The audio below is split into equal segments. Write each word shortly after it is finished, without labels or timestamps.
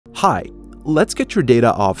Hi, let's get your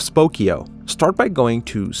data off Spokeo. Start by going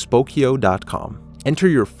to spokeo.com. Enter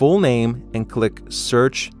your full name and click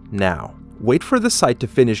Search Now. Wait for the site to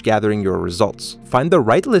finish gathering your results. Find the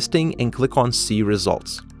right listing and click on See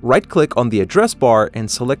Results. Right-click on the address bar and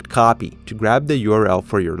select Copy to grab the URL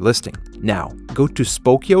for your listing. Now, go to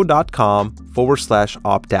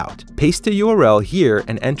spokeo.com/opt-out. Paste the URL here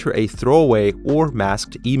and enter a throwaway or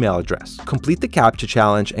masked email address. Complete the CAPTCHA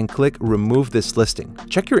challenge and click Remove this listing.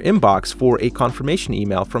 Check your inbox for a confirmation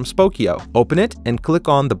email from Spokeo. Open it and click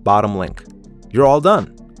on the bottom link. You're all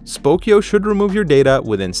done. Spokeo should remove your data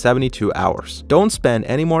within 72 hours. Don't spend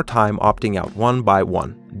any more time opting out one by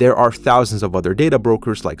one. There are thousands of other data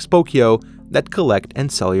brokers like Spokeo that collect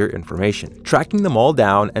and sell your information. Tracking them all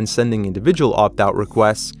down and sending individual opt-out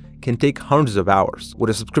requests can take hundreds of hours. With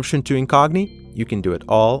a subscription to Incogni, you can do it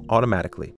all automatically.